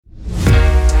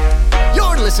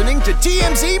listening to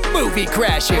TMZ Movie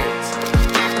Crashers.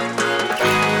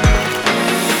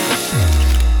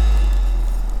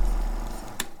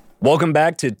 Welcome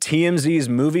back to TMZ's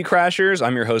Movie Crashers.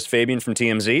 I'm your host, Fabian from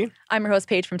TMZ. I'm your host,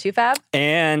 Paige from 2Fab.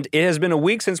 And it has been a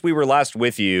week since we were last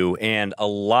with you, and a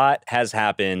lot has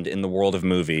happened in the world of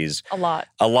movies. A lot.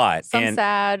 Some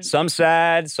sad. Some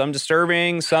sad, some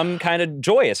disturbing, some kind of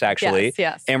joyous, actually.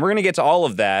 Yes. And we're going to get to all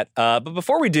of that. But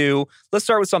before we do, let's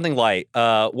start with something light.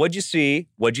 What'd you see?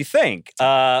 What'd you think?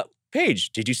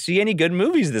 Paige, did you see any good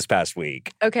movies this past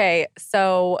week? Okay,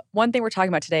 so one thing we're talking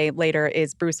about today later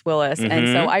is Bruce Willis. Mm-hmm. And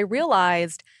so I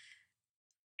realized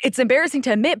it's embarrassing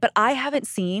to admit, but I haven't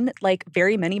seen like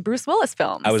very many Bruce Willis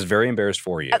films. I was very embarrassed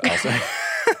for you. Also.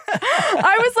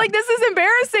 I was like, this is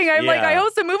embarrassing. I'm like, I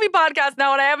host a movie podcast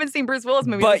now and I haven't seen Bruce Willis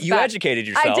movies. But you educated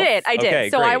yourself. I did. Okay,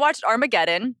 so great. I watched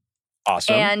Armageddon.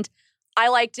 Awesome. And I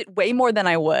liked it way more than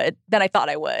I thought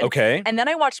I would. Okay. And then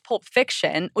I watched Pulp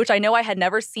Fiction, which I know I had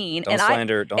never seen. Don't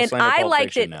slander I Pulp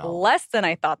liked Fiction it now. less than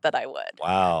I thought that I would.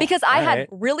 Wow. Because I had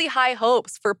really high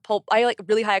hopes for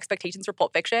really high expectations for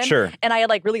Pulp Fiction. Sure. And I had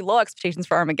like really low expectations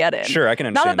for Armageddon. Sure, I can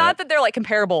understand Not that they're like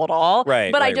comparable at all.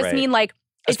 Right. But I just mean like,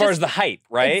 as far as the hype,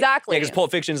 right? Exactly. Because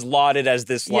Pulp Fiction's lauded as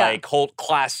this like cult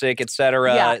classic, et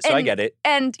cetera. Yeah. So I get it.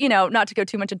 And, you know, not to go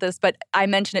too much into this, but I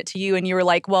mentioned it to you and you were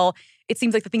like, well, it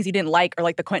seems like the things you didn't like are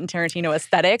like the Quentin Tarantino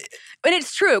aesthetic. And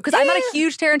it's true, because I'm not a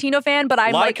huge Tarantino fan, but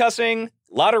I'm like— A lot of cussing,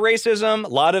 a lot of racism, a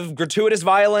lot of gratuitous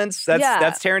violence.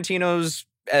 That's Tarantino's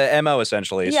MO,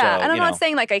 essentially. Yeah, so, and I'm not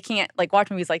saying like I can't like watch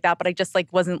movies like that, but I just like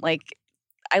wasn't like—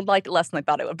 I liked it less than I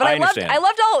thought I would. But I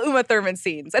loved all Uma Thurman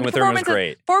scenes. And Uma Thurman was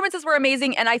great. Performances were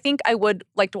amazing, and I think I would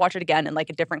like to watch it again in like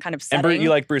a different kind of setting. And you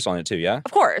like Bruce on it too, yeah?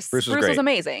 Of course. Bruce was Bruce great. was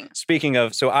amazing. Speaking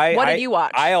of, what did you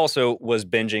watch? I also was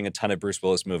binging a ton of Bruce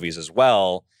Willis movies as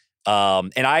well.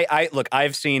 And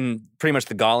I've seen pretty much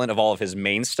the gauntlet of all of his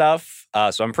main stuff.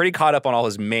 So I'm pretty caught up on all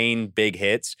his main big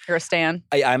hits. You're a stan.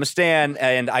 I'm a stan,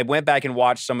 and I went back and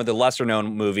watched some of the lesser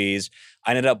known movies. I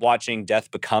ended up watching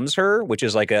Death Becomes Her, which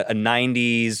is like a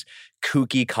 90s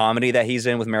kooky comedy that he's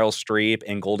in with Meryl Streep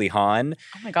and Goldie Hawn.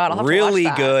 Oh my God, I'll have really to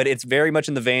watch that. good. It's very much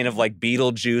in the vein of like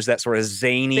Beetlejuice, that sort of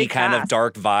zany Big kind of cast.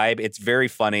 dark vibe. It's very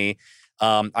funny.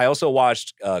 I also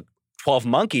watched 12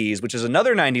 Monkeys, which is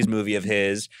another 90s movie of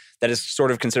his that is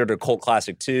sort of considered a cult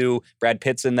classic too. Brad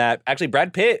Pitt's in that. Actually,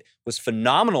 Brad Pitt was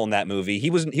phenomenal in that movie.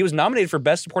 He was nominated for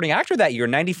Best Supporting Actor that year,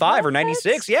 95 or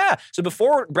 96. Yeah. So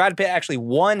before Brad Pitt actually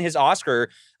won his Oscar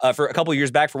for a couple of years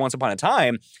back for Once Upon a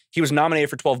Time, he was nominated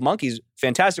for 12 Monkeys.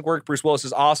 Fantastic work. Bruce Willis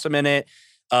is awesome in it.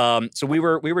 So we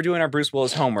were doing our Bruce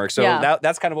Willis homework. So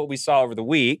that's kind of what we saw over the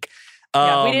week.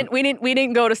 We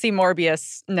didn't go to see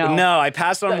Morbius. No, I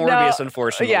passed on Morbius. No,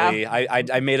 unfortunately,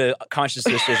 I made a conscious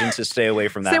decision to stay away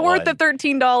from that. Is it worth the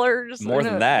 $13? More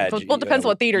than that. Well, it depends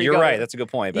what theater you're you go right. to. That's a good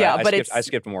point. But I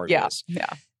skipped Morbius. Yeah.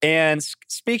 And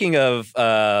speaking of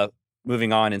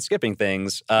moving on and skipping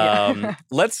things,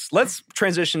 let's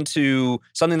transition to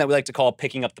something that we like to call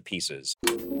picking up the pieces.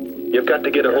 You've got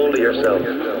to get a hold of yourself.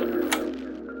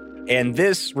 And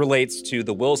this relates to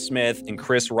the Will Smith and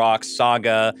Chris Rock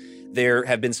saga. There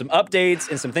have been some updates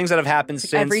and some things that have happened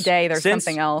since. Every day there's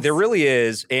something else. There really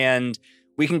is. And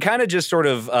we can kind of just sort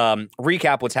of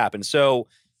recap what's happened. So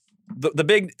the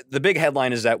big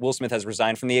headline is that Will Smith has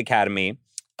resigned from the Academy.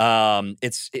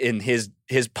 It's in his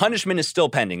punishment is still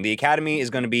pending. The Academy is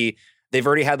going to be, they've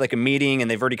already had like a meeting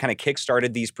and they've already kind of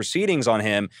kickstarted these proceedings on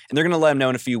him. And they're going to let him know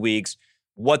in a few weeks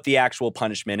what the actual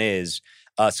punishment is.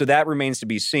 So that remains to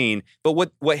be seen. But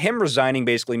what him resigning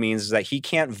basically means is that he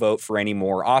can't vote for any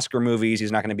more Oscar movies.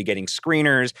 He's not going to be getting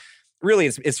screeners. Really,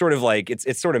 it's sort of like,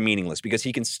 it's sort of meaningless because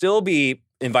he can still be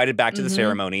invited back to the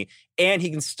ceremony and he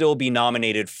can still be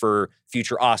nominated for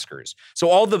future Oscars. So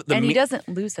all and he doesn't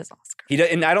lose his Oscar. He does,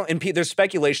 and there's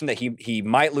speculation that he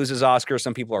might lose his Oscar.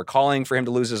 Some people are calling for him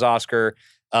to lose his Oscar.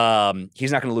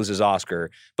 He's not going to lose his Oscar.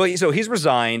 But so he's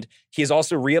resigned. He has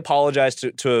also re-apologized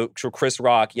to Chris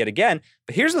Rock yet again.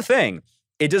 But here's the thing.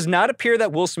 It does not appear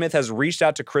that Will Smith has reached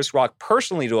out to Chris Rock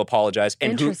personally to apologize.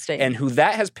 And who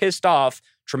that has pissed off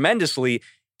tremendously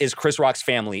is Chris Rock's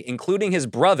family, including his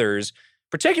brothers,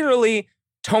 particularly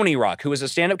Tony Rock, who is a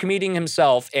stand-up comedian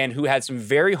himself and who had some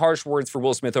very harsh words for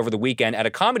Will Smith over the weekend at a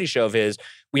comedy show of his.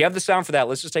 We have the sound for that.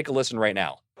 Let's just take a listen right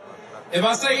now. If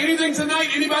I say anything tonight,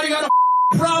 anybody got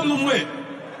a problem with?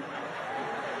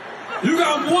 You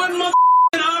got one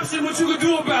option what you can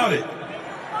do about it.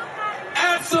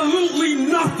 Absolutely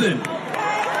nothing.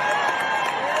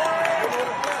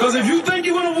 Because if you think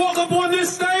you're going to walk up on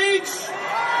this stage,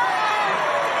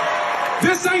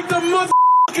 this ain't the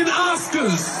motherfucking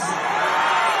Oscars.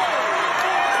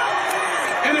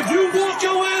 And if you walk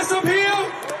your ass up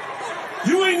here,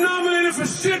 you ain't nominated running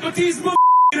for shit with these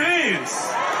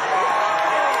hands.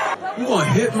 You gonna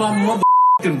hit my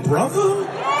motherfucking brother?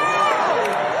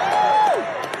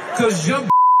 Cause your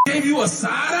gave you a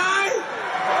side eye?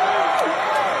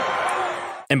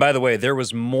 And by the way, there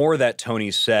was more that Tony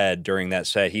said during that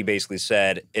set. He basically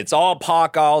said, it's all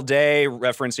Pac all day,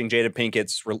 referencing Jada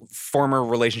Pinkett's former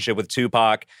relationship with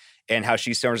Tupac and how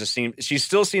she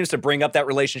still seems to bring up that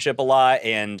relationship a lot.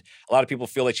 And a lot of people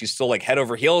feel like she's still like head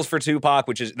over heels for Tupac,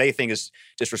 which is they think is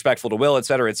disrespectful to Will, et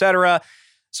cetera, et cetera.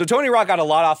 So Tony Rock got a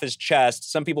lot off his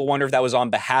chest. Some people wonder if that was on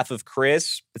behalf of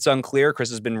Chris. It's unclear. Chris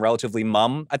has been relatively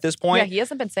mum at this point. Yeah, he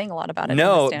hasn't been saying a lot about it.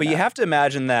 No, but you have to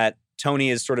imagine that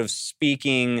Tony is sort of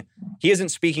speaking. He isn't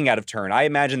speaking out of turn. I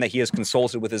imagine that he has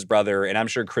consulted with his brother, and I'm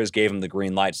sure Chris gave him the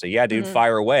green light to say, yeah, dude,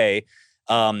 fire away.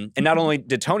 And not only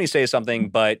did Tony say something,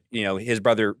 but, you know,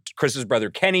 Chris's brother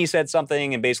Kenny said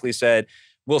something and basically said,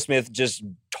 Will Smith just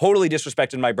totally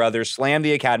disrespected my brother, slammed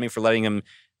the Academy for letting him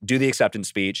do the acceptance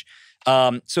speech.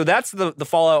 So that's the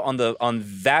fallout on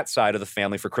that side of the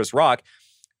family for Chris Rock.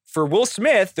 For Will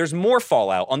Smith, there's more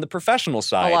fallout on the professional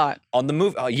side. A lot. On the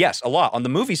movie, yes, a lot. On the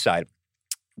movie side.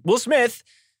 Will Smith,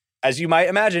 as you might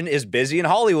imagine, is busy in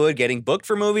Hollywood getting booked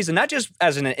for movies, and not just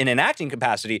as in an acting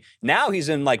capacity. Now he's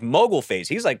in like mogul phase.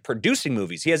 He's like producing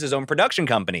movies. He has his own production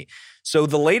company. So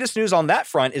the latest news on that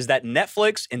front is that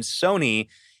Netflix and Sony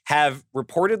have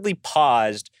reportedly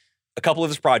paused a couple of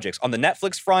his projects. On the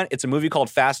Netflix front, it's a movie called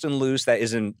Fast and Loose that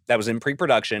was in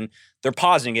pre-production. They're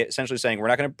pausing it, essentially saying, we're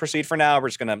not going to proceed for now. We're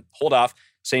just going to hold off.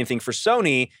 Same thing for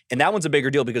Sony. And that one's a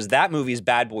bigger deal because that movie is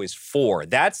Bad Boys 4.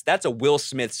 That's a Will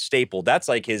Smith staple. That's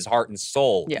like his heart and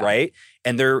soul, right?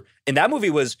 And that movie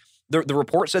was, the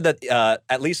report said that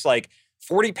at least like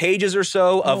 40 pages or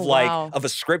so of of a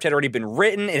script had already been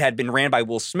written. It had been ran by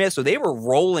Will Smith. So they were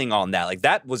rolling on that. Like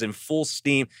that was in full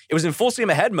steam. It was in full steam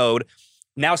ahead mode.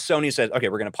 Now Sony says, okay,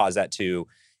 we're going to pause that too.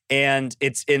 And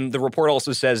the report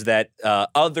also says that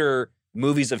other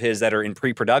movies of his that are in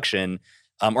pre-production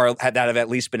or that have at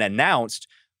least been announced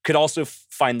could also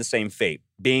find the same fate.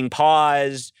 Being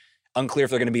paused, unclear if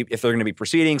they're going to be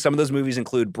proceeding. Some of those movies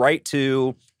include Bright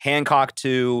 2, Hancock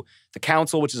 2, The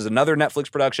Council, which is another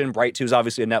Netflix production. Bright 2 is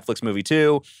obviously a Netflix movie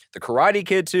too. The Karate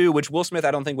Kid 2, which Will Smith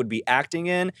I don't think would be acting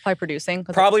in.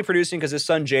 Probably producing because his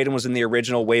son Jaden was in the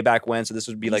original way back when. So this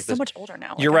would be He's like so much older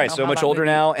now. You're right, so much older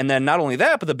now. And then not only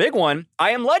that, but the big one,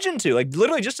 I Am Legend 2, like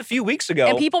literally just a few weeks ago.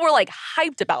 And people were like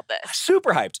hyped about this.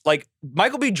 Super hyped. Like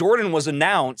Michael B. Jordan was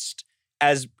announced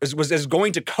as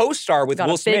going to co-star with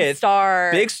Will Smith.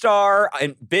 Big star,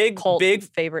 and big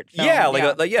favorite film.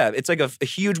 Yeah, it's like a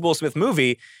huge Will Smith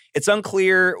movie. It's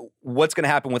unclear what's going to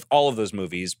happen with all of those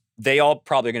movies. They all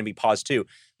probably are going to be paused too.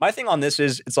 My thing on this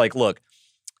is, it's like, look,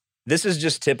 this is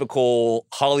just typical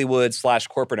Hollywood /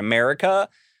 corporate America,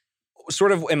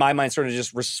 sort of, in my mind, sort of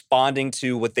just responding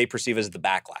to what they perceive as the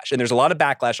backlash. And there's a lot of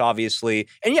backlash, obviously.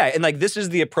 And yeah, and like this is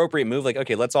the appropriate move. Like,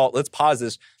 okay, let's pause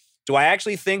this. Do I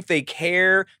actually think they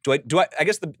care? I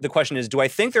guess the question is, do I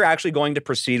think they're actually going to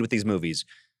proceed with these movies?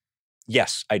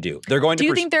 Yes, I do. They're going to. Do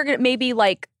you think they're going to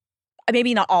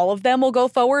maybe not all of them will go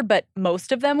forward, but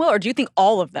most of them will? Or do you think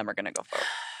all of them are going to go forward?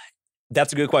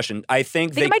 That's a good question. I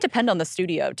think it might depend on the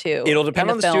studio too. It'll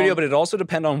depend on the studio, but it'll also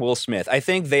depend on Will Smith. I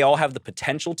think they all have the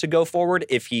potential to go forward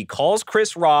if he calls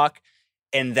Chris Rock.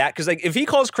 And that, because like if he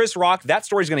calls Chris Rock, that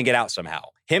story's going to get out somehow.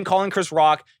 Him calling Chris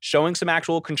Rock, showing some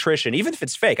actual contrition, even if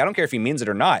it's fake. I don't care if he means it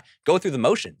or not. Go through the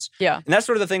motions. Yeah. And that's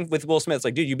sort of the thing with Will Smith. It's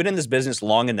like, dude, you've been in this business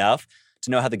long enough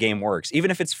to know how the game works. Even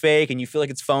if it's fake and you feel like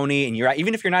it's phony and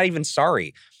even if you're not even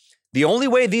sorry, the only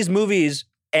way these movies,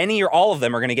 any or all of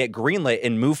them, are going to get greenlit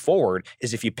and move forward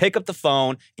is if you pick up the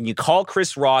phone and you call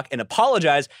Chris Rock and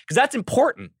apologize, because that's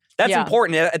important. That's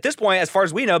important. At this point, as far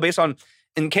as we know, based on,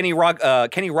 and Kenny Rock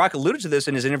alluded to this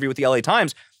in his interview with the LA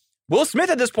Times, Will Smith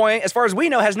at this point, as far as we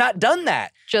know, has not done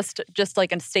that. Just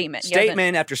like a statement.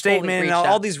 Statement after statement and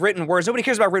all these written words. Nobody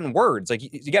cares about written words. Like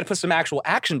you got to put some actual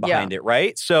action behind it,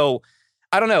 right? So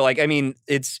I don't know. Like, I mean,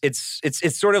 it's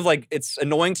sort of like, it's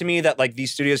annoying to me that like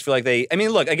these studios feel like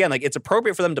look, again, like it's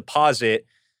appropriate for them to pause it.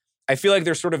 I feel like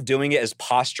they're sort of doing it as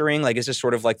posturing. Like it's just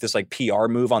sort of like this like PR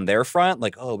move on their front.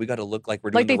 Like, oh, we got to look like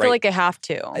we're doing they feel like they have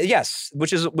to. Yes,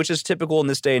 which is typical in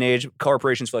this day and age.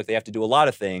 Corporations feel like they have to do a lot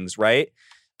of things, right?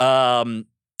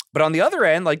 But on the other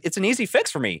end, like it's an easy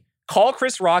fix for me. Call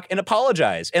Chris Rock and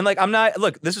apologize. And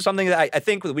like this is something that I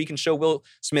think that we can show Will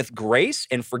Smith grace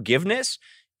and forgiveness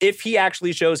if he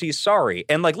actually shows he's sorry.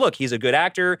 And like, look, he's a good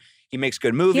actor. He makes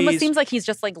good movies. He seems like he's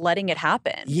just like letting it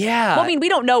happen. Yeah. Well, I mean, we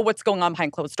don't know what's going on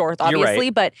behind closed doors,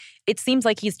 obviously, but it seems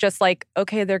like he's just like,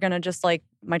 okay, they're going to just like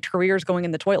my career's going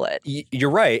in the toilet. You're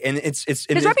right, and it's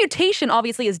his reputation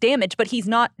obviously is damaged, but he's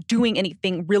not doing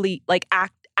anything really like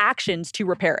actions to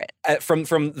repair it. From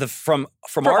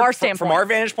our standpoint, from our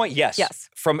vantage point, yes.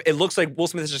 From it looks like Will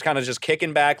Smith is just kind of just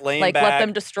kicking back, laying back. Let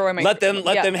them destroy my. Let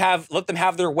them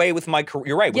have their way with my career.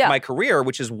 You're right, with my career,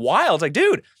 which is wild. It's like,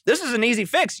 dude, this is an easy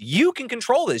fix. You can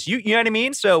control this. You know what I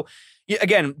mean? So.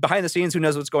 Again, behind the scenes, who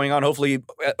knows what's going on? Hopefully,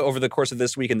 over the course of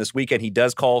this week and this weekend, he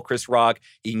does call Chris Rock.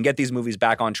 He can get these movies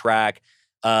back on track,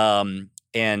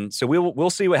 and so we'll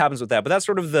see what happens with that. But that's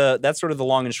sort of the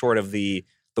long and short of the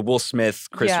Will Smith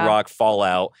Chris Rock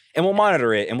fallout, and we'll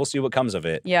monitor it and we'll see what comes of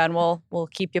it. Yeah, and we'll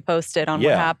keep you posted on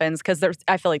what happens because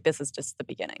I feel like this is just the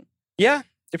beginning. Yeah,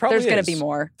 there's going to be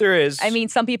more. There is. I mean,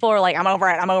 some people are like, I'm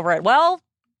over it. Well,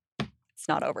 it's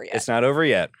not over yet. It's not over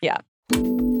yet. Yeah.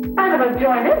 I'm going to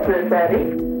join in this,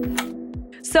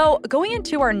 Eddie. So going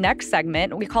into our next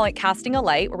segment, we call it Casting a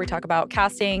Light, where we talk about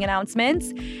casting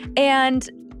announcements. And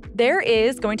there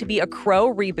is going to be a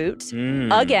Crow reboot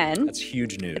again. That's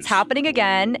huge news. It's happening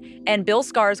again. And Bill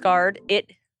Skarsgård,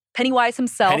 Pennywise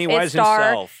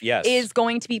himself, yes, is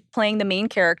going to be playing the main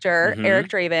character, Eric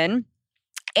Draven.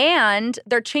 And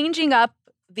they're changing up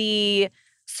the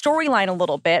storyline a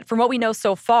little bit. From what we know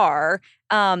so far,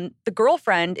 the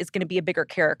girlfriend is going to be a bigger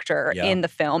character in the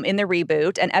film, in the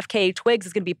reboot, and FKA Twigs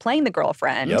is going to be playing the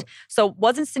girlfriend. Yep. So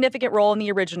wasn't a significant role in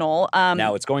the original.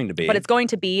 Now it's going to be. But it's going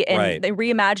to be, and the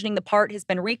reimagining the part has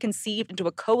been reconceived into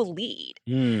a co-lead.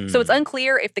 So it's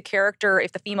unclear if the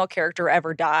female character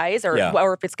ever dies, or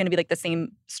if it's going to be like the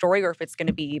same story, or if it's going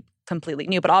to be completely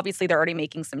new. But obviously they're already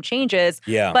making some changes.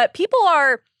 Yeah. But people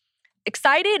are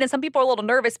excited, and some people are a little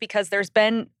nervous because there's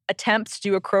been attempts to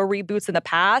do a Crow reboots in the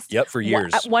past. Yep, for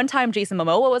years. At one time, Jason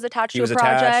Momoa was attached to a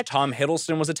project. Attached. Tom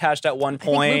Hiddleston was attached at one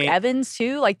point. I think Luke Evans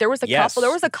too. Like there was a couple.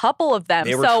 There was a couple of them.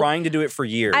 They were trying to do it for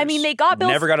years. I mean,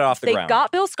 never got it off the ground. They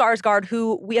got Bill Skarsgård,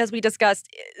 who as we discussed,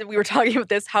 we were talking about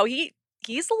this, how he's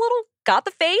a little got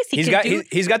the face. He's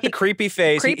got the creepy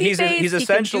face. He's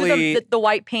essentially he can do the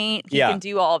white paint. He can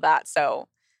do all of that. So.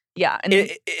 Yeah, and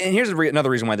here's another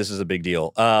reason why this is a big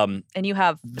deal. And you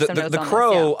have the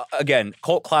Crow again,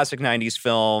 cult classic '90s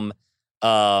film.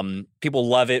 People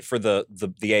love it for the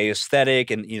aesthetic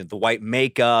and the white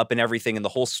makeup and everything and the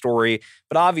whole story.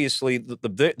 But obviously,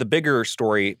 the bigger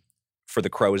story for the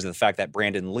Crow is the fact that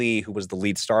Brandon Lee, who was the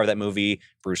lead star of that movie,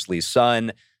 Bruce Lee's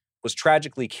son, was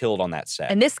tragically killed on that set.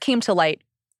 And this came to light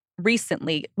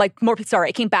recently,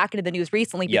 it came back into the news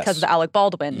recently because of the Alec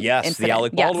Baldwin incident. The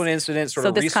Alec Baldwin incident sort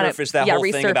of resurfaced that whole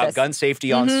thing about gun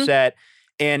safety on set.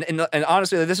 And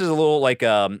honestly, this is a little like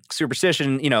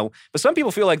superstition, but some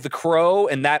people feel like the Crow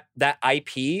and that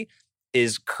IP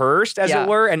is cursed, as it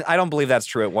were, and I don't believe that's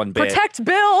true at one bit. Protect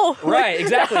Bill! Right,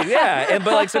 exactly, yeah.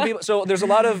 But like some people, so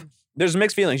there's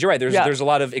mixed feelings. You're right. There's a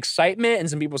lot of excitement, and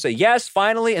some people say yes,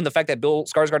 finally, and the fact that Bill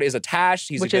Skarsgård is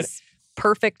attached, which is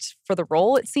perfect for the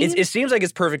role, it seems. It seems like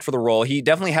it's perfect for the role. He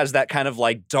definitely has that kind of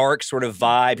like dark sort of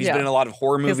vibe. He's been in a lot of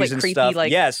horror movies and creepy, stuff.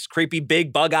 Yes, creepy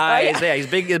big bug eyes.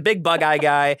 He's a big bug eye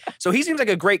guy. So he seems like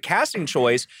a great casting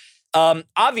choice.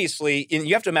 Obviously,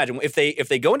 you have to imagine if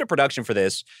they go into production for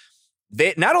this,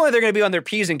 not only they're going to be on their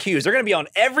P's and Q's, they're going to be on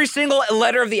every single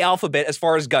letter of the alphabet as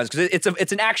far as guns, because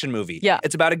it's an action movie. Yeah.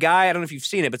 It's about a guy, I don't know if you've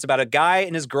seen it, but it's about a guy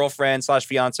and his girlfriend /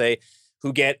 fiance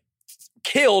who get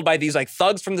killed by these like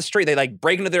thugs from the street. They like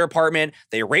break into their apartment,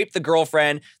 they rape the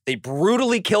girlfriend, they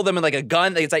brutally kill them with like a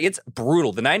gun. It's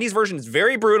brutal. The 90s version is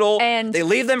very brutal. And they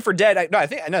leave them for dead. No,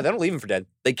 they don't leave them for dead.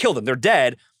 They kill them. They're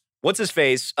dead. What's his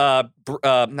face?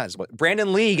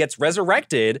 Brandon Lee gets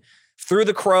resurrected through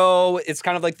the Crow. It's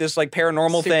kind of like this like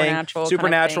paranormal thing.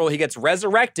 Supernatural. He gets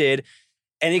resurrected.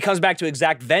 And he comes back to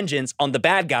exact vengeance on the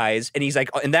bad guys. And he's like,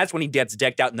 and that's when he gets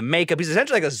decked out in the makeup. He's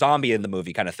essentially like a zombie in the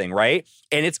movie kind of thing, right?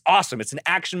 And it's awesome. It's an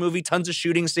action movie, tons of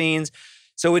shooting scenes.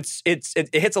 So it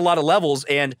hits a lot of levels.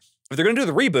 And if they're going to do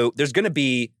the reboot, there's going to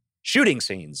be shooting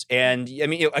scenes. And I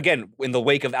mean, again, in the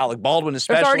wake of Alec Baldwin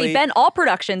especially. There's already been all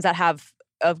productions that have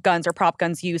of guns or prop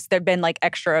guns used. There've been like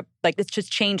extra, like it's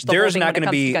just changed the whole thing when it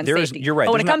comes to gun safety. You're right.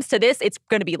 But when it comes to this, it's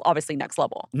going to be obviously next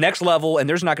level. Next level, and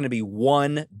there's not going to be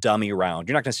one dummy round.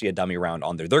 You're not going to see a dummy round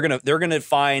on there. They're gonna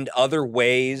find other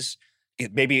ways.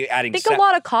 Maybe adding. I think a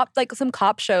lot of some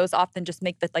cop shows often just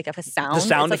make a sound. The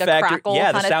sound it's effect, like a crackle the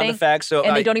kind sound of effect. So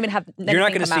and they don't even have. You're not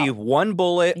going to see one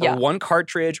bullet or one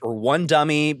cartridge or one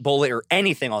dummy bullet or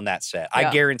anything on that set. I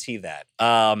guarantee that.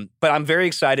 But I'm very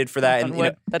excited for that. Knock on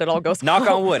wood, that it all goes. Knock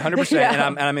on wood, 100%.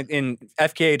 And I'm in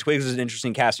FKA Twigs is an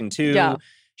interesting casting too. Yeah.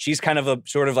 She's kind of a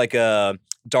sort of like a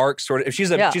dark sort of.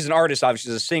 She's an artist, obviously,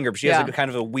 she's a singer, but she has a kind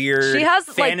of a weird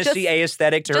fantasy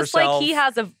aesthetic to herself. Just like he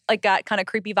has got kind of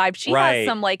creepy vibe. She has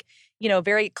some like.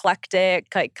 very eclectic,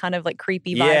 kind of like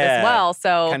creepy vibe as well.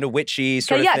 So kind of witchy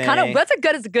sort of thing. kind of. That's a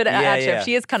good adjective. Yeah.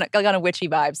 She is kind of witchy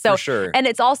vibe. So for sure. And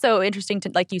it's also interesting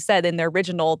to, like you said, in the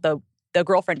original, the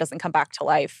girlfriend doesn't come back to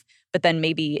life, but then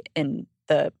maybe in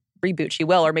the reboot she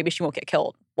will, or maybe she won't get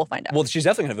killed. We'll find out. Well, she's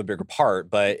definitely gonna have a bigger part,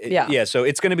 but yeah. So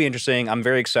it's gonna be interesting. I'm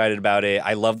very excited about it.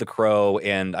 I love The Crow,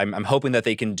 and I'm hoping that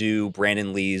they can do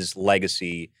Brandon Lee's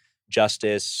legacy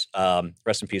justice.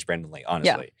 Rest in peace, Brandon Lee.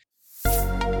 Honestly.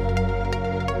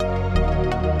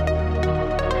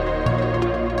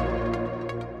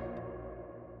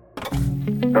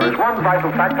 There is one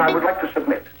vital fact I would like to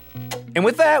submit. And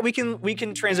with that, we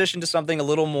can transition to something a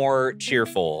little more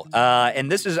cheerful.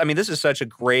 And this is such a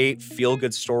great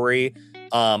feel-good story.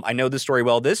 I know this story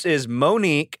well. This is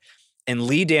Monique and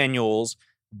Lee Daniels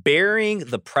burying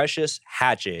the precious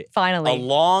hatchet. Finally. A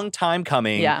long time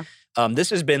coming. Yeah. This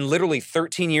has been literally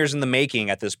 13 years in the making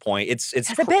at this point. Has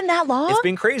it been that long? It's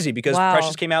been crazy because Wow.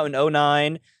 Precious came out in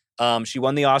 2009. She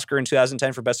won the Oscar in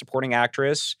 2010 for Best Supporting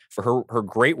Actress for her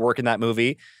great work in that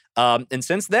movie. And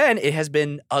since then, it has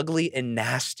been ugly and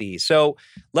nasty. So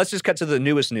let's just cut to the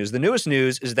newest news. The newest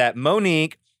news is that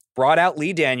Monique brought out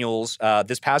Lee Daniels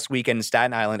this past weekend in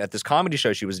Staten Island at this comedy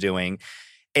show she was doing.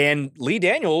 And Lee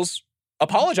Daniels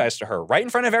apologized to her right in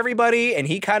front of everybody. And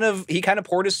he kind of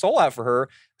poured his soul out for her.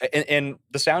 And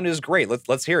the sound is great.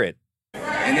 Let's hear it.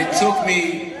 And it took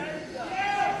me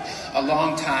a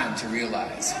long time to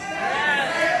realize.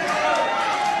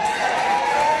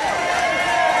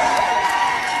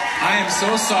 I am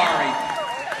so sorry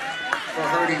for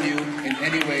hurting you in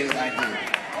any way that I do.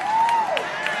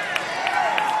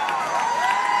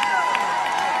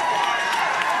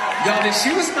 Y'all,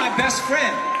 she was my best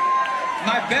friend.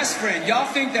 My best friend. Y'all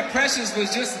think that Precious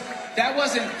was just, that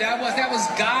was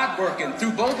God working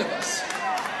through both of us.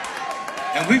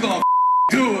 And we're gonna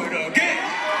do it again.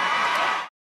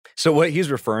 So what he's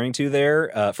referring to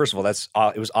there, first of all,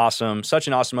 it was awesome. Such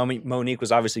an awesome moment. Monique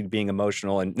was obviously being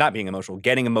emotional and not being emotional,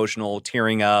 getting emotional,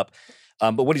 tearing up.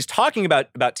 But what he's talking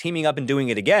about teaming up and doing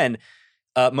it again,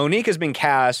 Monique has been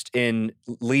cast in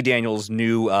Lee Daniels'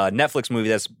 new Netflix movie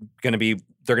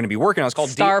they're going to be working on. It's called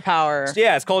Star Power.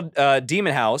 Yeah, it's called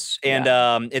Demon House, and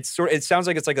it sounds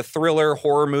like it's like a thriller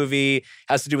horror movie.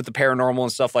 Has to do with the paranormal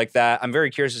and stuff like that. I'm very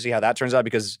curious to see how that turns out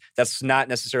because that's not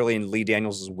necessarily in Lee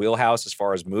Daniels' wheelhouse as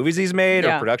far as movies he's made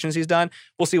or productions he's done.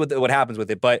 We'll see what happens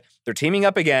with it, but they're teaming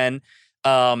up again,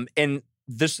 and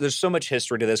there's so much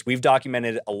history to this. We've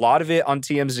documented a lot of it on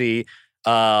TMZ.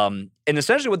 And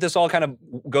essentially what this all kind of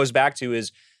goes back to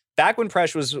is back when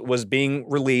Presh was being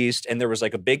released and there was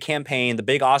like a big campaign, the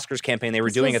big Oscars campaign they were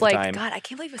doing at the time. God, I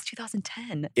can't believe it was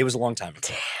 2010. It was a long time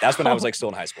ago. That's when I was like still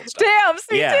in high school and stuff. Damn,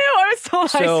 me too. I was still in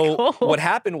high school. So what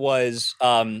happened was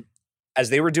as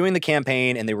they were doing the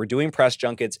campaign and they were doing press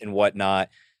junkets and whatnot,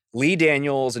 Lee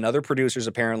Daniels and other producers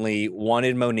apparently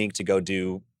wanted Monique to go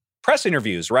do press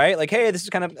interviews, right? Like, hey, this is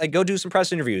kind of like go do some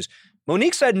press interviews.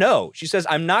 Monique said no. She says,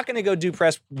 I'm not going to go do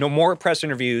no more press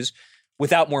interviews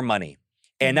without more money.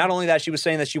 And not only that, she was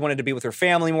saying that she wanted to be with her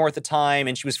family more at the time,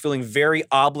 and she was feeling very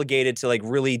obligated to like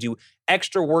really do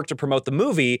extra work to promote the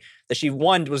movie that she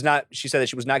said that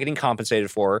she was not getting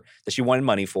compensated for, that she wanted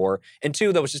money for, and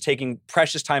two, that was just taking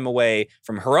precious time away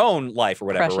from her own life or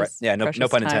whatever. Precious, right? Yeah, no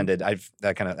pun intended. I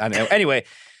don't know. Anyway,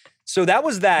 so that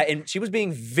was that, and she was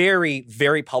being very,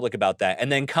 very public about that.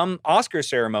 And then come Oscar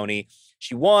ceremony,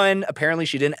 she won. Apparently,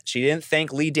 she didn't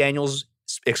thank Lee Daniels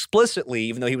explicitly,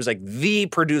 even though he was like the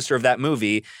producer of that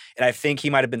movie, and I think he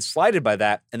might have been slighted by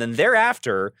that. And then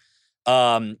thereafter,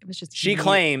 she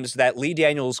claims that Lee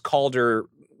Daniels called her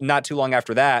not too long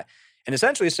after that, and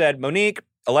essentially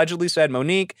allegedly said,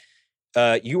 Monique,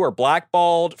 you are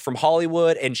blackballed from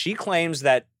Hollywood. And she claims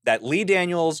that Lee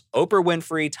Daniels, Oprah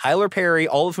Winfrey, Tyler Perry,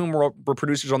 all of whom were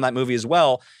producers on that movie as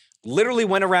well, allegedly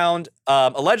went around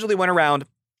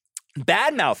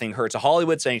bad-mouthing her to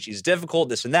Hollywood, saying she's difficult,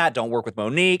 this and that, don't work with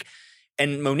Monique.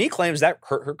 And Monique claims that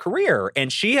hurt her career.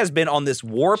 And she has been on this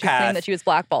war path. She claimed that she was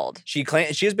blackballed. She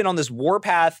has been on this war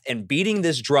path and beating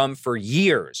this drum for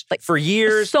years. For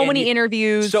years. So many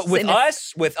interviews. So with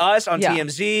us on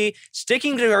TMZ,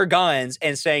 sticking to her guns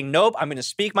and saying, nope, I'm going to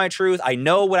speak my truth. I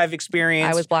know what I've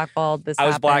experienced. I was blackballed. I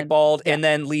was blackballed. Yeah. And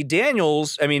then Lee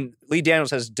Daniels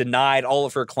has denied all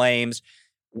of her claims.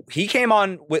 He came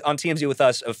on TMZ with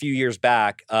us a few years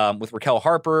back with Raquel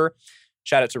Harper.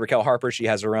 Shout out to Raquel Harper. She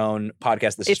has her own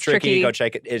podcast. This is Tricky. Go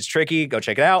check it. It's Tricky. Go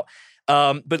check it out.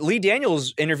 But Lee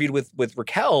Daniels interviewed with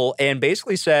Raquel and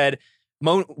basically said,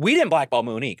 we didn't blackball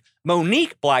Monique.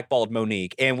 Monique blackballed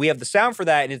Monique. And we have the sound for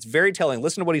that, and it's very telling.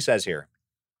 Listen to what he says here.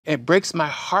 It breaks my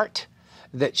heart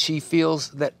that she feels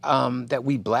that that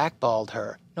we blackballed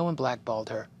her. No one blackballed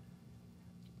her.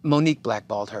 Monique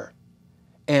blackballed her.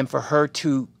 And for her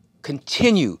to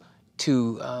continue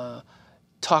to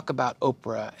talk about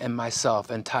Oprah and myself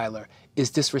and Tyler is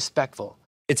disrespectful.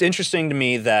 It's interesting to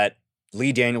me that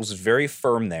Lee Daniels is very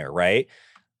firm there, right?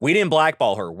 We didn't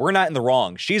blackball her. We're not in the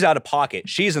wrong. She's out of pocket.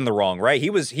 She's in the wrong, right? He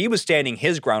was standing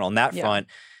his ground on that front.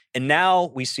 And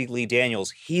now we see Lee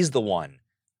Daniels. He's the one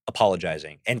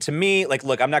apologizing. And to me, like,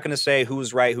 look, I'm not going to say who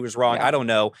was right, who was wrong. I don't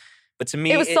know. But to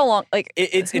me, it was so long. Like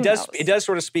it does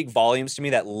sort of speak volumes to me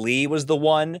that Lee was the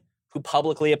one who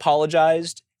publicly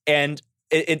apologized. And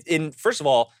first of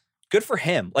all, good for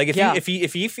him. Like if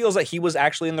he feels like he was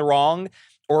actually in the wrong,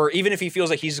 or even if he feels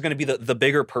like he's going to be the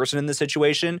bigger person in the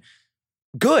situation,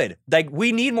 good. Like,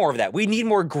 we need more of that. We need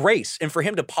more grace. And for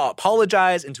him to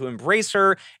apologize and to embrace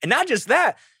her, and not just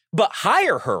that, but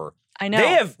hire her. I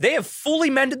know. They have fully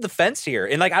mended the fence here.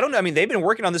 And like, I don't know. I mean, they've been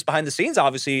working on this behind the scenes,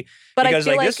 obviously, but because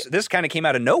I feel like this kind of came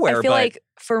out of nowhere. I feel like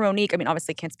for Monique, I mean,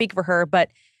 obviously can't speak for her, but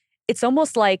it's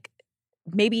almost like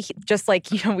maybe just like,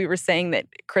 we were saying that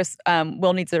Chris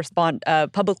Will needs to respond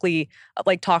publicly,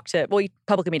 he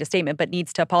publicly made a statement, but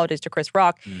needs to apologize to Chris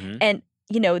Rock. Mm-hmm. And,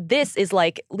 this is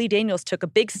like Lee Daniels took a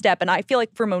big step. And I feel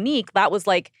like for Monique, that was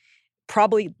like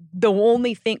probably the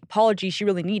only apology she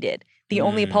really needed. The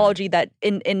only apology that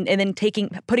and then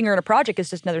putting her in a project is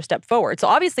just another step forward. So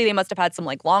obviously they must have had some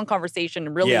like long conversation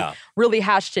and really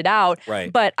hashed it out.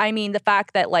 Right. But I mean, the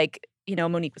fact that like,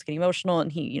 Monique was getting emotional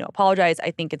and he, apologized,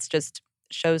 I think it's just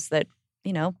shows that,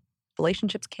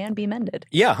 relationships can be mended.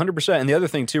 Yeah, 100%. And the other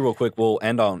thing too, real quick, we'll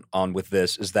end on with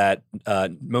this, is that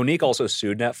Monique also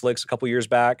sued Netflix a couple years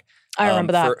back. I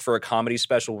remember that. For a comedy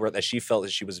special that she felt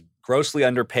that she was grossly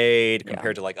underpaid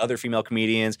compared to like other female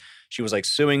comedians. She was like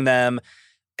suing them.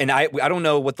 And I don't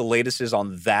know what the latest is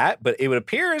on that, but it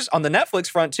appears on the Netflix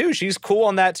front too, she's cool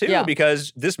on that too,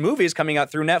 because this movie is coming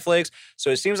out through Netflix. So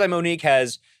it seems like Monique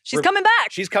She's coming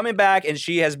back. She's coming back, and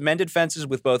she has mended fences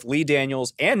with both Lee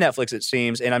Daniels and Netflix, it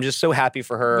seems. And I'm just so happy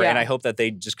for her. And I hope that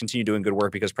they just continue doing good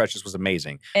work, because Precious was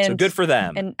amazing. So good for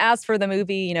them. And as for the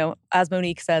movie, as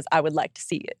Monique says, I would like to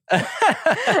see it.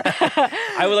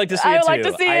 I would like to see it too. I would like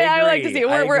to see it. I would like to see it.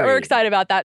 We're excited about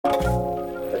that.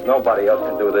 There's nobody else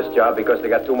can do this job because they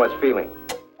got too much feeling.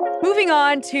 Moving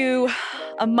on to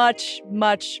a much,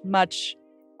 much, much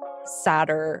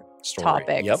sadder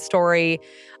story.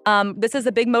 This is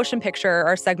a big motion picture,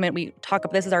 our segment.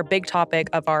 This is our big topic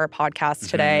of our podcast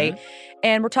today.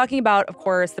 And we're talking about, of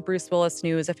course, the Bruce Willis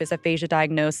news of his aphasia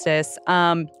diagnosis.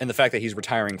 And the fact that he's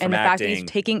retiring from acting. And the fact that he's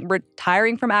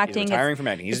retiring from acting. He's retiring from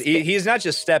acting. He's not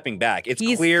just stepping back. It's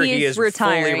clear he is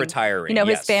retiring. Fully retiring.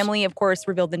 His family, of course,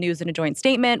 revealed the news in a joint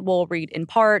statement. We'll read in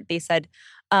part. They said,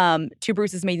 to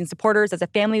Bruce's amazing supporters, as a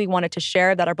family, we wanted to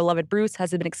share that our beloved Bruce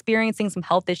has been experiencing some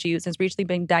health issues and has recently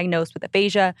been diagnosed with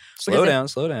aphasia. Slow down.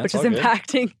 Which is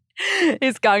impacting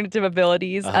his cognitive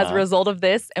abilities. As a result of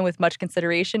this, and with much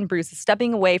consideration, Bruce is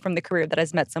stepping away from the career that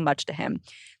has meant so much to him.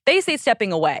 They say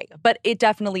stepping away, but it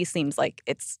definitely seems like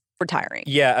it's retiring.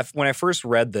 Yeah, when I first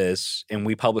read this, and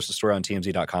we published the story on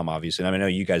TMZ.com, obviously, and I know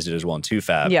you guys did as well on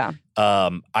 2Fab. Yeah.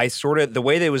 I sort of, the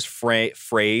way that it was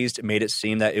phrased made it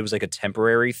seem that it was like a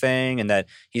temporary thing, and that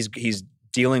he's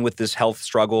dealing with this health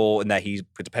struggle, and that he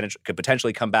could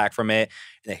potentially come back from it,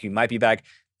 and that he might be back.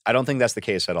 I don't think that's the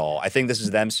case at all. I think this is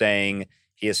them saying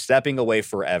he is stepping away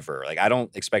forever. Like, I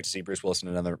don't expect to see Bruce Willis in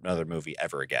another movie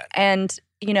ever again. And,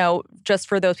 just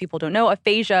for those people who don't know,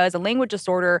 aphasia is a language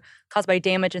disorder caused by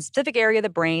damage in a specific area of the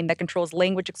brain that controls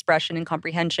language expression and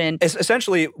comprehension. It's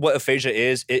essentially what aphasia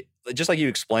is. It, just like you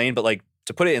explained, but like,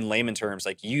 to put it in layman terms,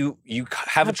 like you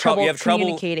have trouble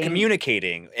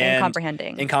communicating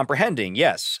and comprehending.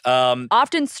 Yes.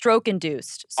 Often stroke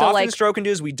induced. So stroke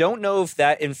induced. We don't know if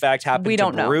that in fact happened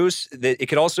to Bruce. It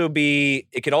could also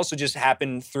just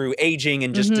happen through aging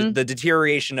and just the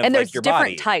deterioration of your body. And there's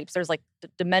different types. There's like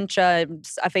dementia,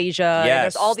 aphasia. Yes,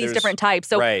 there's all these different types.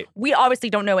 So we obviously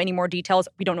don't know any more details.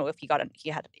 We don't know if he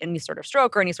had any sort of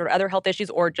stroke or any sort of other health issues,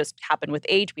 or just happened with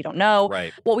age. We don't know.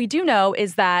 Right. What we do know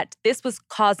is that this was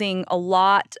causing a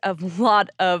lot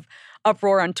of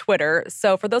uproar on Twitter.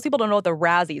 So for those people who don't know what the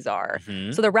Razzies are,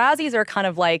 so the Razzies are kind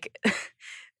of like,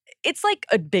 it's like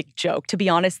a big joke, to be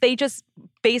honest. They just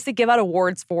basically give out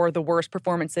awards for the worst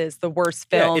performances, the worst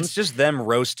films. Yeah, it's just them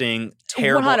roasting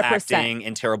terrible 100%. Acting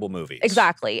in terrible movies.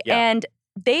 Exactly. Yeah. And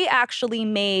they actually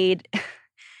made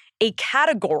a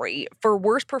category for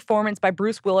worst performance by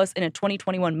Bruce Willis in a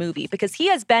 2021 movie, because he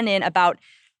has been in about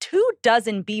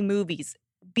 24 B movies,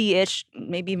 B-ish,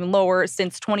 maybe even lower,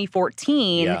 since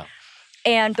 2014. Yeah.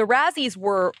 And the Razzies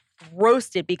were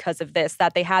roasted because of this,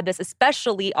 that they had this,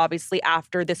 especially obviously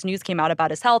after this news came out about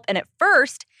his health. And at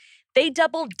first, They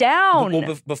doubled down.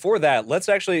 Well, before that, let's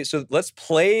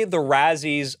play the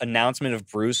Razzies announcement of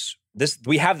Bruce.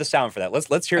 We have the sound for that.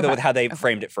 Let's hear how they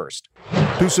framed it first.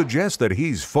 To suggest that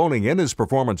he's phoning in his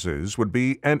performances would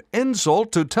be an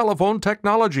insult to telephone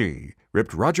technology,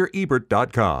 ripped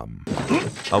RogerEbert.com.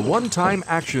 A one-time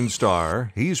action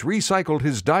star, he's recycled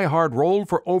his die-hard role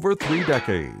for over 3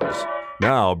 decades.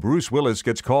 Now, Bruce Willis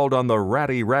gets called on the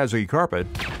ratty Razzie carpet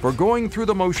for going through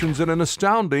the motions in an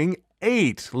astounding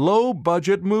 8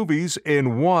 low-budget movies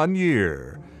in 1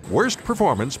 year. Worst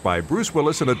performance by Bruce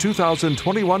Willis in a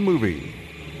 2021 movie.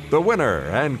 The winner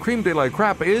and creme de la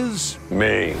crap is...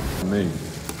 Me.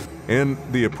 in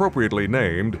the appropriately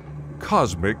named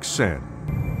Cosmic Sin.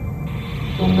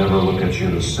 I'll never look at you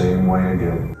the same way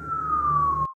again.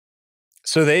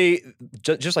 So they,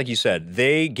 just like you said,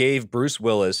 they gave Bruce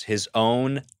Willis his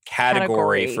own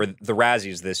category for the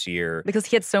Razzies this year. Because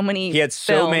he had so many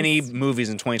many movies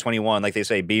in 2021, like they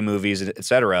say, B movies, et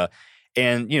cetera.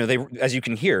 And, they, as you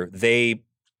can hear, they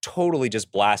totally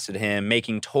just blasted him,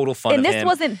 making total fun of him. And this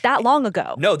wasn't that long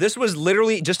ago. No, this was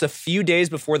literally just a few days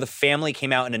before the family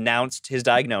came out and announced his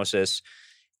diagnosis.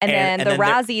 And then the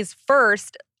Razzies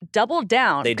first doubled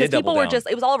down. They did double down. Because people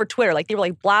were it was all over Twitter. Like, they were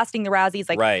like blasting the Razzies.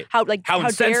 Like, right. how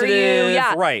insensitive. Dare you?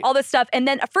 Yeah, right. all this stuff. And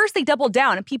then at first they doubled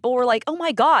down and people were like, oh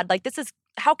my God, like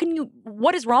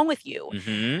what is wrong with you?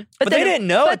 Mm-hmm. But they didn't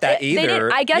know that either. They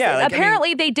didn't, I guess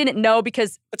apparently they didn't know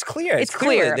because it's clear. It's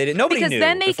clear. Nobody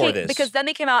knew before this. Because then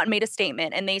they came out and made a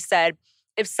statement and they said,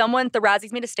 the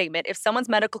Razzies made a statement, if someone's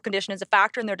medical condition is a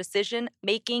factor in their decision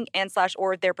making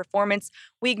or their performance,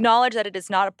 we acknowledge that it is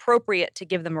not appropriate to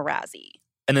give them a Razzie.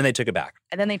 And then they took it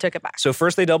back. So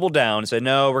first they doubled down and said,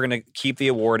 no, we're going to keep the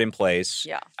award in place.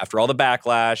 Yeah. After all the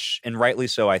backlash, and rightly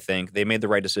so, I think, they made the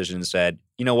right decision and said,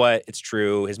 you know what? It's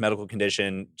true. His medical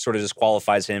condition sort of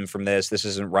disqualifies him from this. This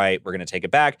isn't right. We're going to take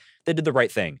it back. They did the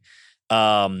right thing.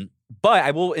 But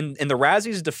I will, in the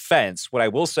Razzies' defense, what I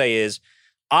will say is,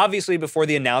 obviously, before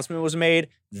the announcement was made,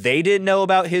 they didn't know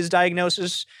about his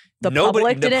diagnosis. The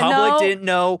public didn't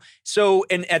know. So,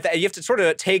 and you have to sort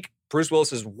of take Bruce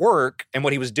Willis's work and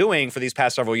what he was doing for these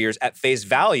past several years at face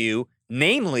value,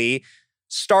 namely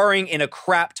starring in a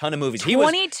crap ton of movies.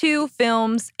 22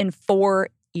 films in 4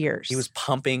 years. He was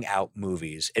pumping out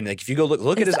movies. And like if you go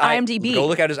look at his IMDb. Go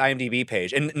look at his IMDb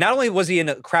page. And not only was he in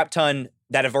a crap ton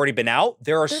that have already been out,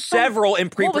 there are several in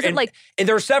pre-production. And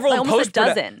there are several in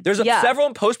post-production. There's several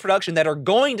in post-production that are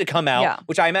going to come out,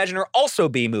 which I imagine are also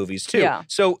B movies too. Yeah.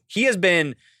 So he has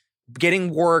been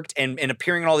getting worked and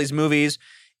appearing in all these movies.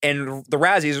 And the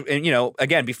Razzies, and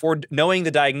again, before knowing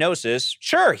the diagnosis,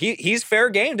 sure, he's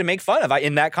fair game to make fun of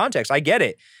in that context. I get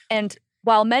it. And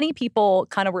while many people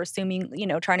kind of were assuming,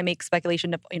 trying to make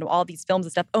speculation of, all these films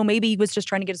and stuff, maybe he was just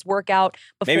trying to get his work out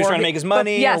before. Maybe he was trying to make his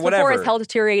money or whatever. Before his health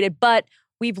deteriorated. But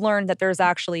we've learned that there's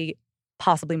actually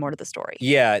possibly more to the story.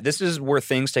 Yeah, this is where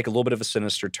things take a little bit of a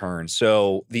sinister turn.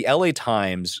 So the LA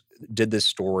Times did this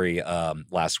story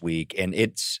last week, and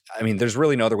there's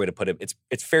really no other way to put it.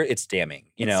 It's fair. It's damning.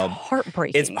 It's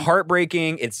heartbreaking. It's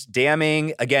heartbreaking. It's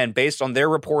damning. Again, based on their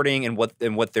reporting and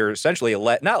what they're essentially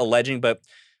not alleging, but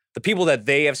the people that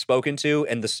they have spoken to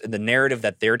and the narrative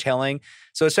that they're telling.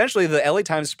 So essentially, the LA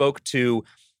Times spoke to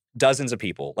dozens of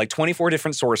people, like 24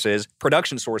 different sources,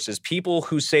 production sources, people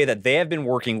who say that they have been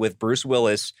working with Bruce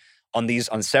Willis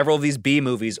on several of these B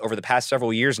movies over the past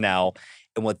several years now.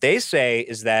 And what they say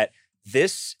is that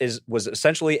this was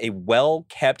essentially a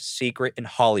well-kept secret in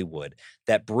Hollywood,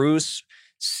 that Bruce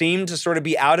seemed to sort of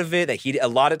be out of it, that a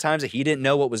lot of times that he didn't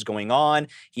know what was going on.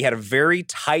 He had a very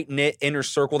tight-knit inner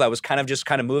circle that was kind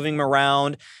of moving him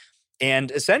around.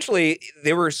 And essentially,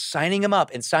 they were signing him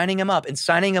up and signing him up and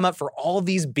signing him up for all of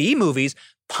these B movies,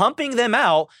 pumping them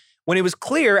out when it was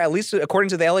clear, at least according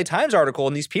to the LA Times article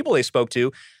and these people they spoke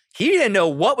to, he didn't know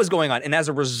what was going on. And as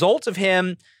a result of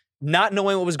him not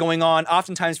knowing what was going on,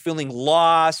 oftentimes feeling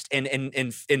lost and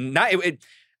not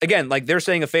again, like they're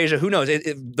saying aphasia, who knows?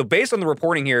 Based on the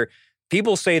reporting here,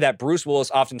 people say that Bruce Willis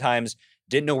oftentimes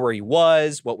didn't know where he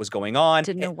was, what was going on.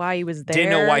 Didn't know why he was there.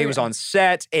 Didn't know why he was on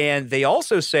set. And they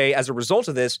also say, as a result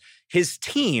of this, his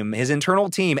internal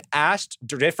team asked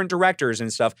different directors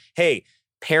and stuff, hey,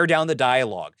 pare down the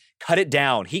dialogue, cut it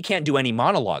down. He can't do any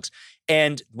monologues,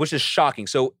 and which is shocking.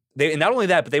 So and not only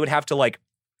that, but they would have to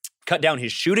cut down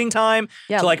his shooting time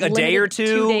to a day or two.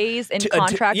 2 days in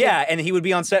contract. And he would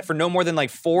be on set for no more than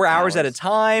 4 hours at a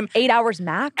time. 8 hours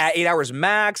max? At 8 hours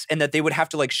max. And that they would have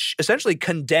to essentially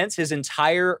condense his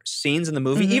entire scenes in the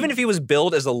movie. Mm-hmm. Even if he was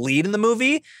billed as a lead in the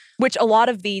movie, Which a lot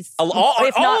of these,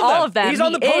 if not all of them, he's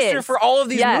on the poster is. for all of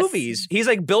these Yes. movies. He's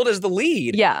like billed as the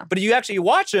lead. Yeah. But if you actually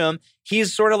watch him,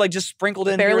 he's sort of like just sprinkled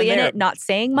in Barely here and in there. it, not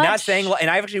saying much. Not saying, and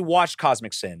I've actually watched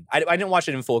Cosmic Sin. I didn't watch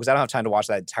it in full because I don't have time to watch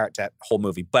that whole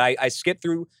movie. But I skipped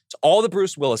through to all the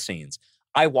Bruce Willis scenes.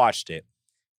 I watched it,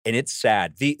 and it's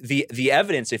sad. The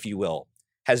evidence, if you will,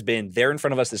 has been there in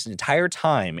front of us this entire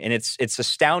time, and it's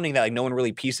astounding that like no one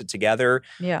really pieced it together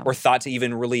or thought to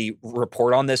even really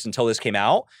report on this until this came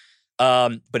out.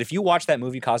 But if you watch that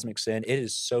movie Cosmic Sin, it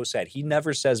is so sad. He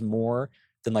never says more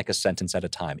than like a sentence at a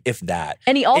time, if that.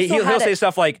 And he also he'll say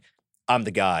stuff like, "I'm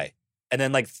the guy," and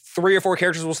then like 3 or 4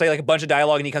 characters will say like a bunch of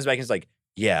dialogue, and he comes back and he's like,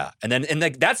 "Yeah," and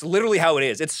like that's literally how it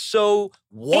is. It's so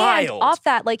wild. And off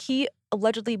that, like he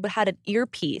allegedly had an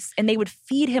earpiece and they would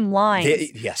feed him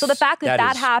lines. Yes. So the fact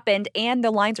that happened and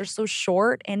the lines are so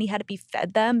short and he had to be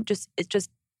fed them, it's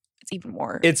even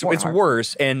more. It's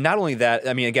worse. And not only that,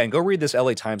 I mean, again, go read this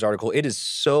LA Times article. It is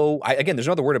so, again, there's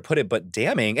no other word to put it, but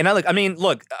damning. And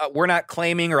look, we're not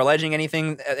claiming or alleging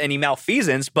any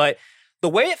malfeasance, but the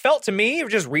way it felt to me,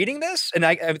 just reading this, and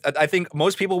I think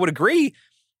most people would agree,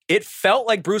 it felt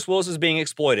like Bruce Willis is being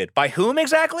exploited. By whom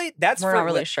exactly? We're not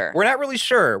really sure. We're not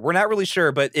really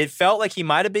sure, but it felt like he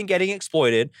might have been getting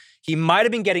exploited. He might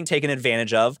have been getting taken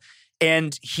advantage of.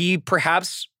 And he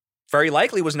perhaps, very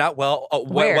likely, was not well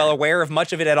aware of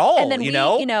much of it at all. And then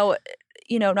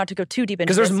not to go too deep into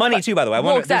because there's money too, by the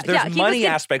way. There's money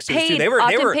aspects to this too. They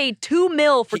were paid $2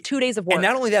 million for 2 days of work. And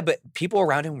not only that, but people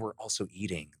around him were also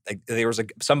eating. Like there was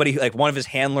somebody like one of his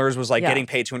handlers was like getting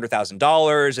paid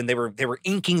 $200,000, and they were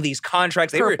inking these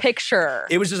contracts. Per picture.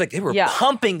 It was just like they were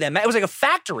pumping them. It was like a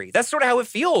factory. That's sort of how it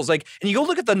feels. Like, and you go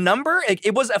look at the number. Like,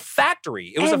 it was a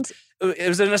factory. It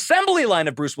was an assembly line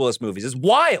of Bruce Willis movies. It's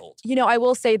wild. I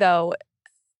will say though,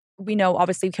 we know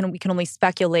obviously we can only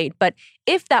speculate, but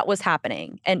if that was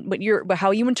happening and how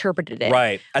you interpreted it,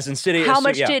 right? As insidious. How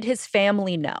much did his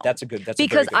family know? That's because a very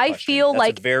good I question. feel that's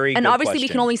like, a very and good obviously question. we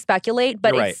can only speculate,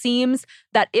 but You're it right. seems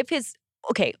that if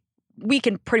we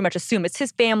can pretty much assume it's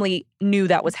his family knew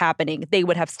that was happening, they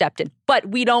would have stepped in. But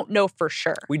we don't know for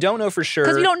sure. We don't know for sure.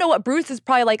 Because we don't know what Bruce is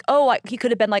probably like, he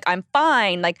could have been like, I'm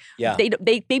fine. Like, maybe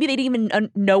they didn't even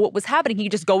know what was happening. He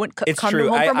could just go and come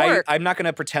home from work. I'm not going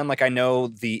to pretend like I know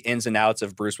the ins and outs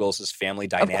of Bruce Willis's family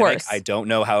dynamic. Of course. I don't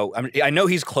know how. I know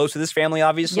he's close to this family,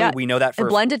 obviously. Yeah. We know that for a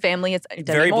blended family. It's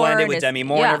very blended with Demi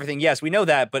Moore and everything. Yes, we know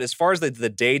that. But as far as the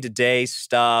day-to-day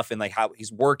stuff and like how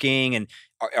he's working and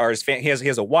he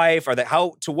has a wife,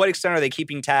 to what extent are they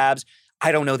keeping tabs?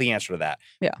 I don't know the answer to that.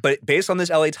 Yeah. But based on this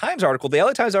LA Times article, the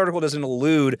LA Times article doesn't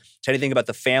allude to anything about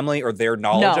the family or their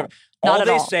knowledge of it. All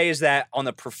they say is that on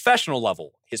the professional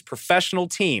level, his professional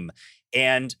team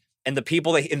and the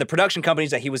people in the production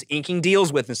companies that he was inking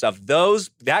deals with and stuff,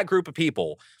 that group of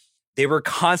people, they were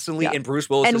constantly in Bruce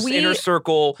Willis's inner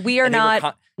circle. We are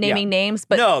not naming names,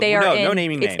 but no it's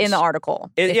naming names. in the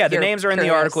article. The names are in the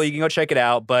article. You can go check it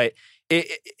out, but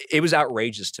it was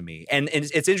outrageous to me. And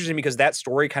it's interesting because that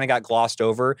story kind of got glossed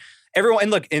over. Everyone,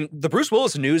 and look, the Bruce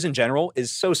Willis news in general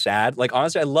is so sad. Like,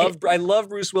 honestly, I love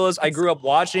Bruce Willis. I grew up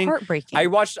watching. Heartbreaking.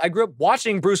 I grew up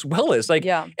watching Bruce Willis.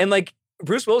 And like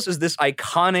Bruce Willis is this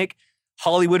iconic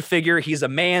Hollywood figure. He's a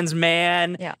man's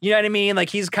man. Yeah. You know what I mean? Like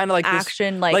he's kind of like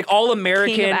action, this, like all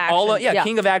American,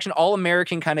 king of action, all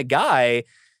American kind of guy.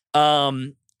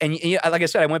 And like I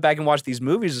said, I went back and watched these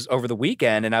movies over the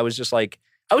weekend, and I was just like,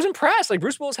 I was impressed. Like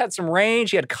Bruce Willis had some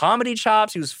range. He had comedy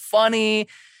chops. He was funny.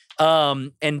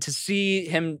 And to see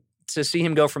him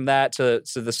go from that to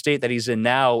the state that he's in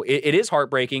now, it is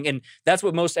heartbreaking. And that's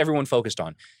what most everyone focused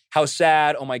on. How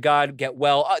sad, oh my God, get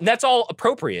well. That's all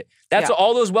appropriate.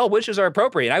 All those well wishes are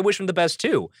appropriate. And I wish him the best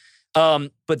too.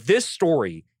 But this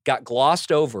story got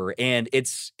glossed over, and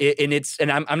it's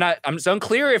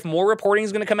unclear if more reporting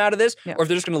is going to come out of this or if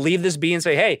they're just going to leave this be and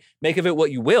say, hey, make of it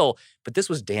what you will. But this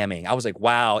was damning. I was like,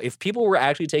 wow, if people were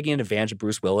actually taking advantage of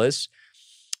Bruce Willis,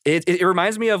 it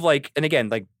reminds me of like, and again,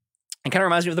 like, it kind of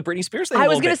reminds me of the Britney Spears thing. I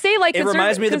was going to say, like, it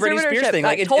reminds me of the Britney Spears thing.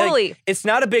 Like, totally. It's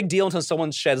not a big deal until someone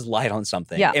sheds light on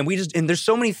something. Yeah. And there's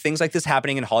so many things like this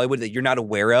happening in Hollywood that you're not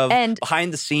aware of, and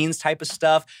behind the scenes type of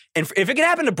stuff. And if it can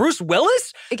happen to Bruce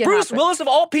Willis, Willis of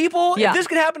all people, if this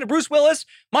can happen to Bruce Willis,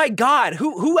 my God,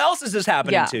 who else is this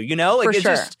happening to? You know, like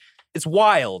it's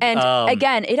wild. And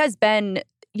again, it has been,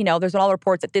 there's been all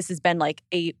reports that this has been like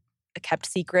a kept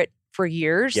secret for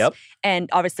years. Yep. And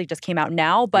obviously just came out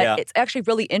now, but it's actually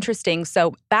really interesting.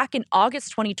 So back in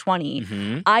August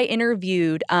 2020, I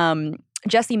interviewed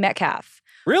Jesse Metcalfe.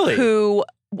 Really? Who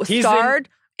starred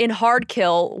in Hard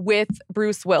Kill with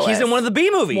Bruce Willis. He's in one of the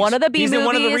B movies. One of the B He's movies. in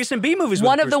one of the recent B movies.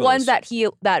 One with of the Bruce ones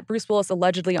Willis. that Bruce Willis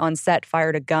allegedly on set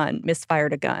misfired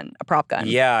a gun, a prop gun.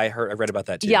 Yeah, I read about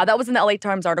that too. Yeah, that was in the LA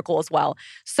Times article as well.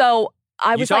 So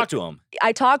You talked to him.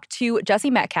 I talked to Jesse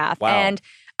Metcalf. Wow. And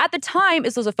at the time,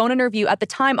 this was a phone interview. At the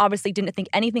time, obviously didn't think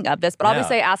anything of this, but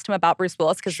obviously I asked him about Bruce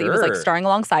Willis because he was like Sure. starring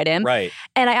alongside him. Right.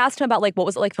 And I asked him about like what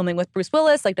was it like filming with Bruce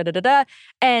Willis, like da-da-da-da.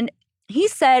 And he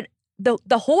said the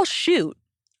whole shoot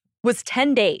was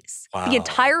 10 days. Wow. The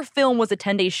entire film was a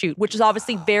 10-day shoot, which is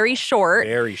obviously very short.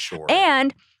 Very short.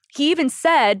 And he even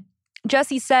said,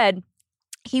 Jesse said,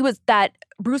 that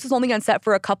Bruce was only on set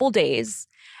for a couple days.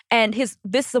 And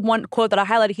this is the one quote that I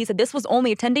highlighted. He said, this was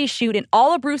only a 10-day shoot, and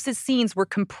all of Bruce's scenes were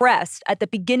compressed at the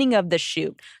beginning of the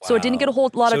shoot. So it didn't get a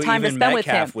whole lot of time to spend with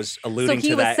him. Metcalf was alluding so he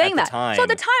to was that saying at that. the time. So at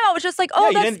the time, I was just like, oh,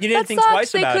 Yeah, you didn't think sucks.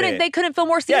 twice about it. They couldn't film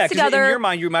more scenes Yeah, because together. in your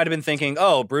mind, you might have been thinking,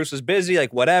 oh, Bruce was busy,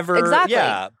 like whatever. Exactly.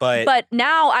 Yeah, but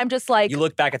now I'm just like, you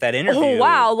look back at that interview. oh,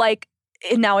 wow, like,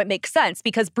 and now it makes sense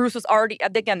because Bruce was already,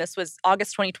 again, this was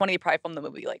August 2020, they probably filmed the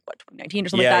movie like, 2019 or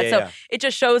something like that. So it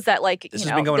just shows that like, this you has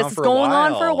know, been going this on is for going a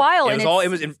while. on for a while.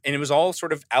 It was all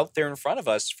sort of out there in front of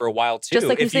us for a while too. Just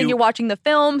like you're saying, you're watching the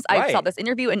films. I saw Right. this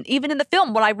interview, and even in the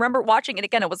film, when I remember watching it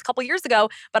again, it was a couple years ago,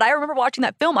 but I remember watching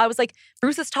that film. I was like,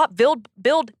 Bruce is top build,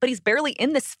 but he's barely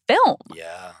in this film.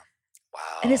 Yeah. Wow.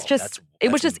 And it's just,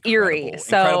 it was just incredible. eerie.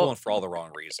 So Incredible and for all the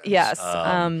wrong reasons. yes.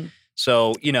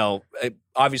 So, you know,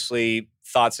 obviously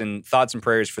thoughts and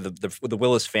prayers for the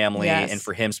Willis family Yes. and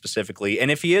for him specifically.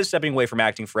 And if he is stepping away from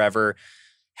acting forever,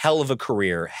 hell of a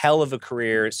career,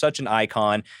 such an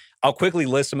icon. I'll quickly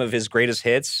list some of his greatest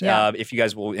hits, if you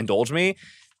guys will indulge me.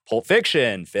 Pulp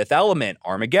Fiction, Fifth Element,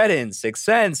 Armageddon, Sixth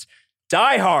Sense,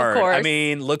 Die Hard. Of course. I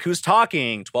mean, Look Who's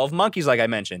Talking, 12 Monkeys, like I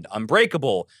mentioned,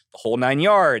 Unbreakable, The Whole Nine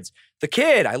Yards, The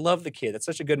Kid. I love The Kid. That's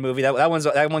such a good movie. That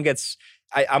one gets.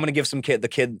 I'm gonna give The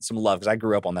Kid some love because I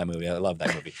grew up on that movie. I love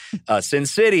that movie. Sin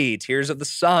City, Tears of the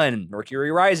Sun,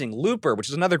 Mercury Rising, Looper, which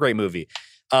is another great movie.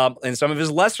 And some of his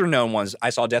lesser known ones, I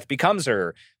Saw Death Becomes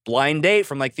Her, Blind Date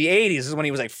from like the 80s. This is when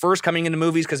he was like first coming into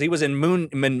movies because he was in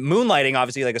Moonlighting,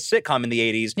 obviously like a sitcom in the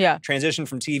 80s. Yeah. Transitioned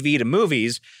from TV to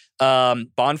movies.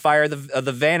 Bonfire of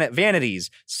the Vanities,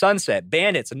 Sunset,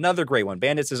 Bandits, another great one.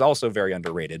 Bandits is also very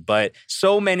underrated, but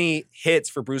so many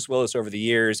hits for Bruce Willis over the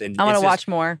years. And I want to watch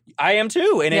more. I am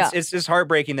too. And it's just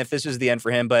heartbreaking if this is the end for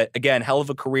him. But again, hell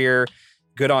of a career.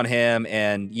 Good on him.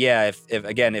 And yeah,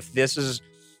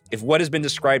 if what has been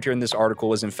described here in this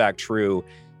article is in fact true,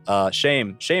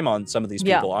 shame on some of these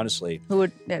people, honestly.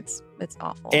 It's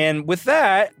awful. And with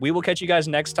that, we will catch you guys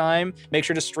next time. Make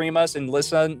sure to stream us and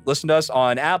listen to us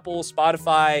on Apple,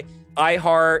 Spotify,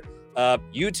 iHeart,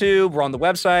 YouTube. We're on the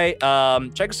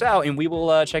website. Check us out, and we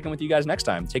will check in with you guys next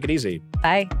time. Take it easy.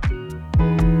 Bye.